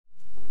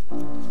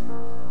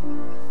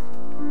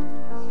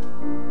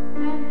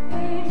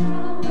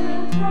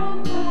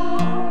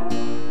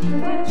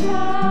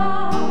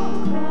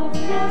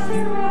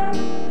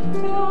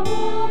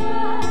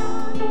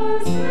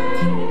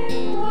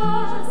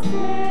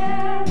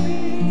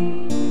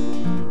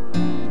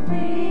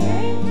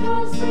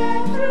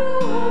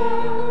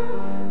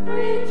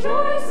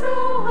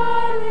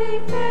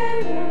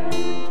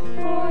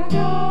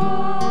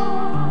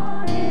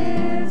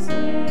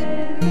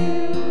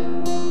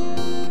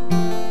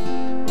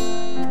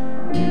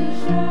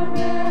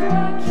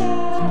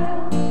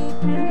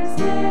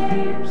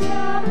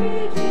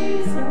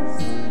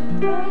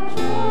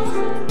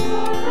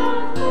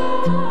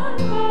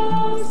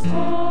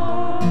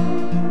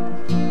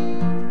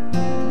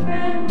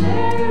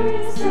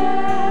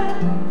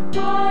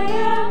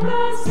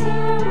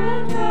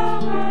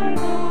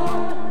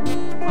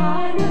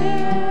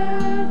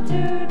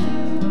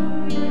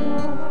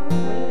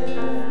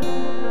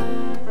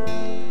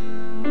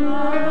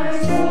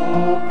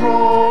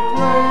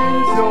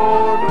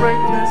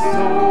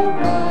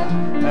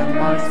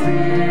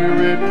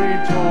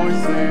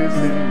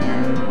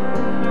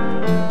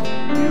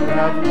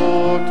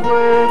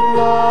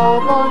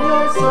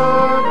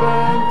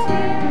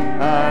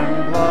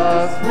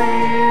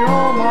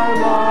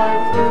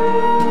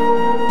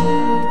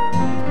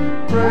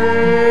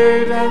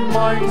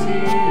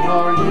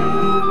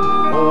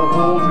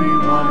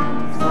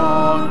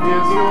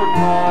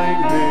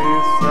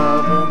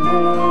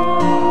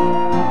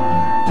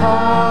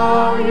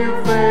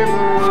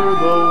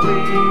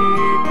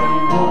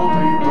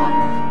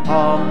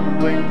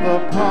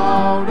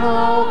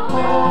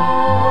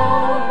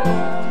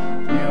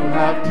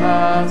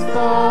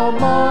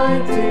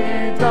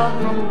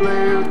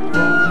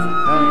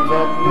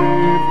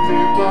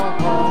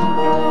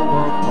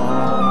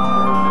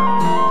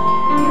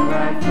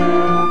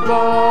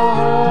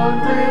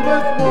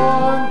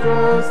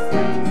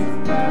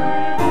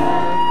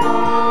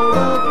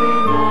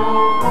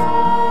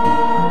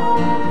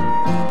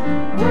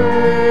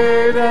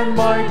and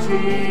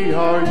mighty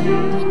are you,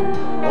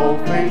 O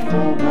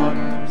faithful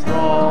one.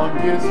 Strong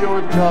is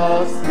your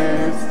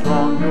justice,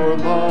 strong your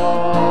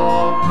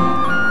love.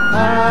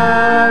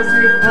 As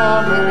you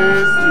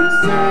promised to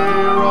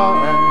Sarah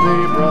and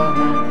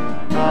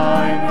Abraham,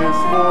 kindness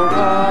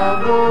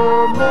forevermore.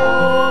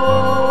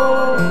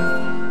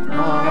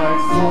 My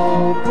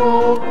soul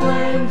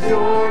proclaims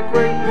your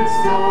greatness,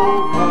 O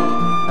God,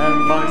 and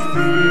my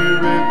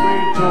spirit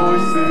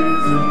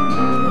rejoices in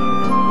you.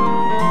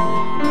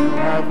 You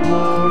have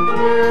looked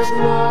with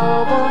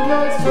love on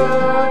your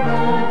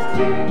servant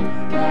King,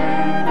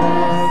 and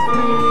blessed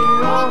me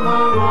all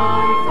my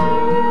life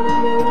through.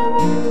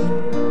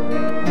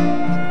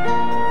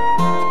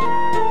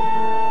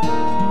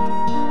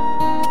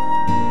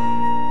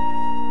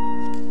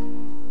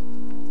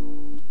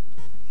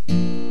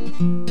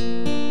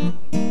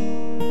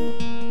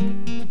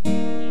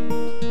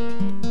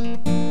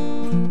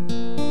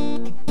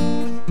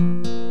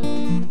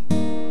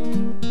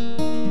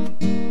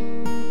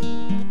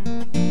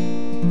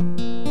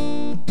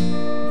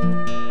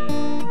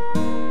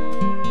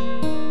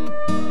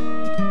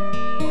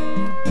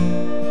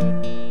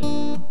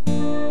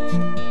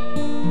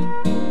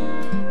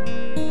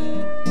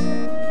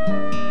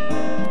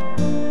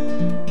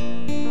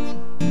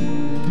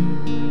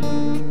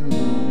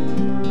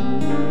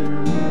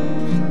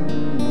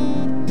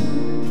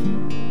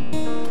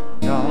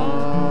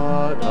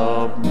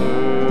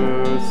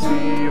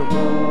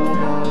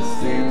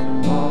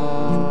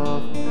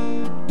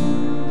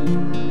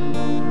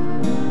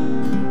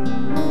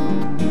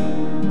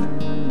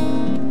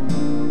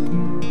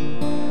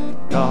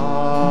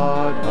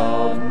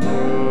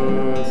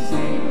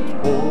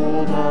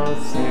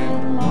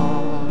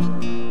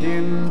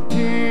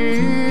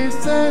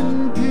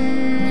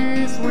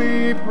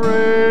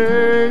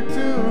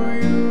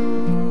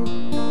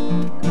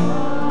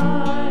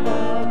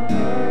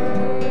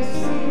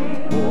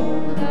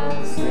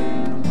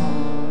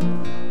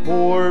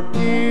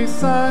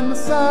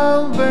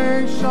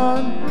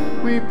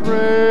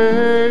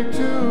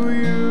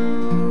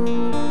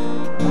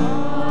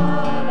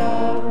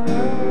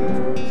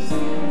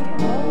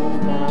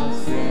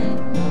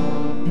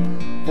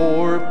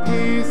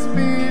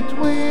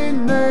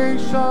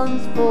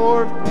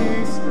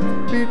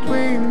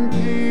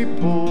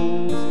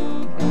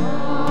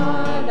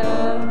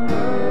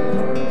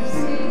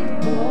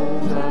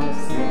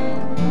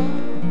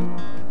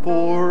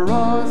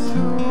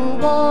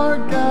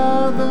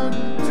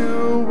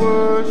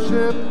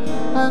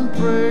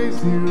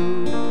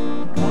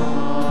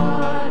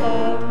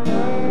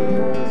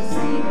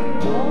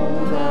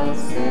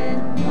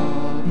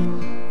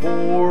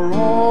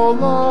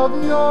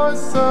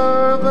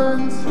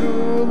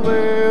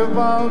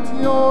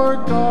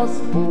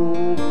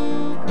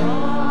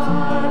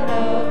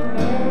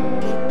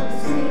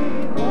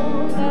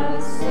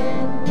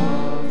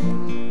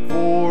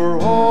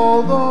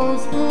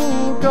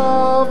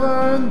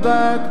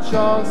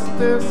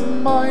 Justice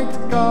might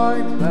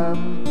guide them.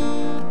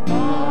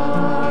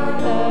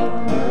 God of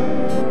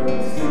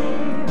mercy,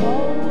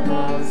 hold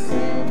us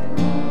in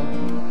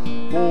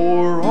love.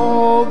 For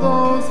all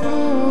those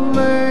who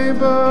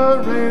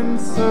labor in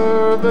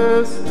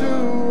service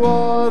to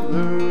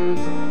others,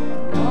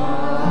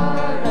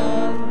 God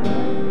of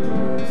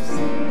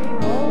mercy,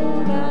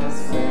 hold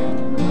us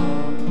in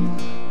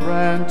love.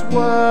 Grant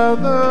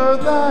weather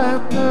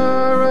that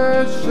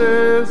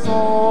nourishes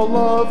all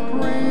of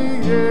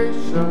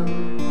creation.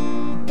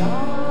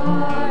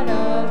 God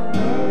of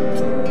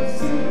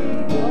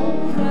mercy,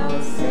 hold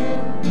us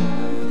in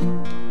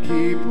love.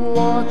 Keep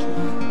watch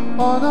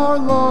on our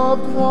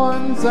loved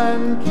ones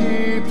and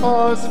keep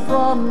us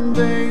from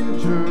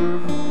danger.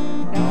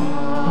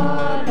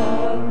 God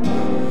of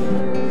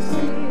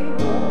mercy,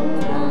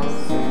 hold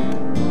us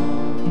in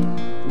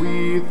love.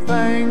 We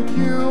thank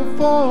you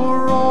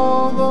for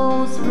all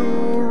those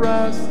who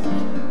rest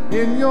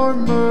in your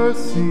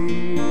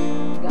mercy.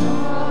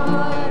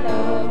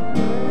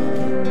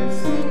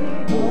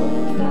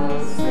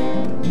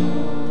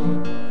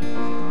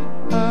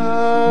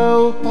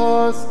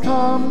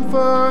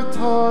 Comfort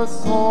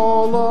us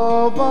all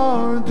of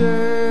our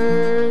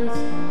days.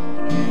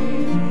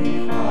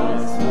 Keep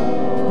us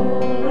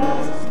whole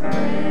as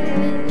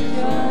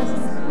gracious.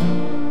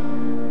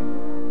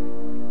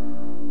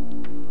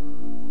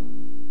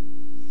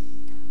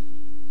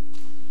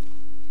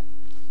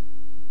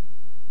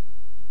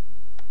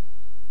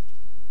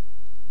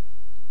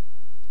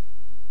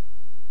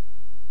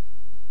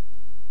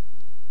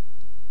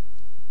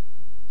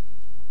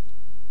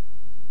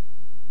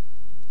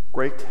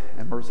 Great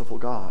and merciful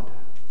God,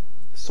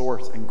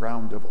 source and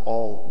ground of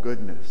all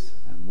goodness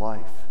and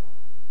life,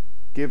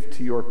 give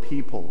to your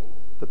people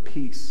the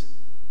peace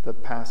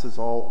that passes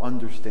all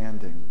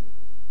understanding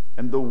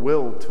and the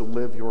will to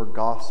live your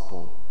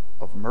gospel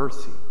of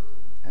mercy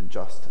and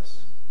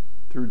justice.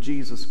 Through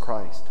Jesus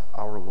Christ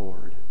our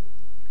Lord.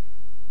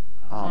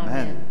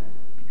 Amen.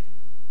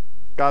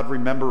 God,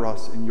 remember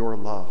us in your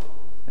love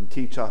and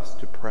teach us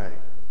to pray.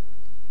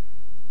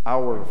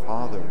 Our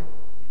Father,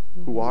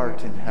 who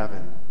art in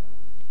heaven,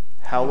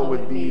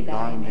 hallowed be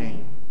thy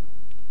name.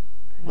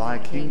 Thy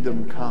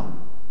kingdom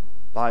come,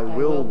 thy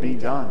will be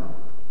done,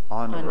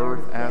 on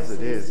earth as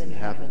it is in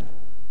heaven.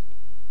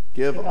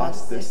 Give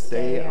us this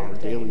day our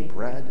daily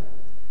bread,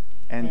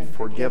 and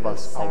forgive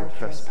us our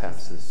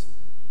trespasses,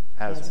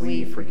 as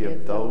we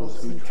forgive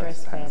those who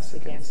trespass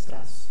against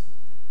us.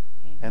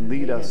 And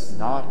lead us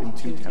not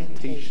into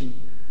temptation,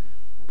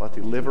 but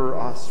deliver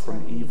us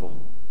from evil.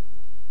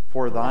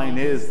 For thine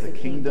is the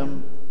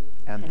kingdom,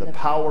 and the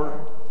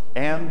power,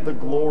 and the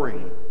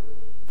glory,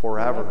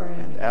 forever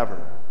and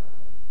ever.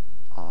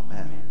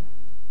 Amen.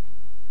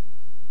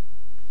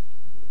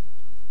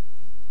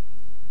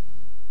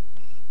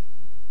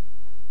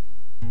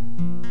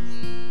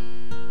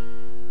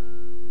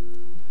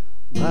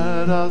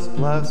 Let us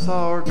bless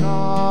our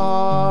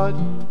God.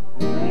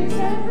 Praise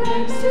and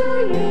thanks to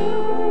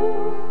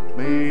you.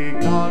 May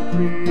God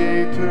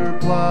Creator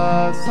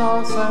bless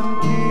us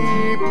and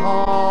keep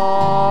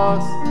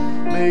us.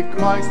 May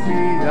Christ be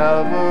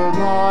ever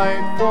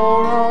light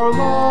for our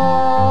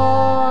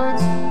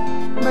lives.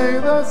 May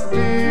the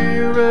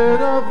Spirit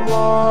of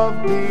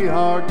love be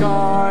our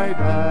guide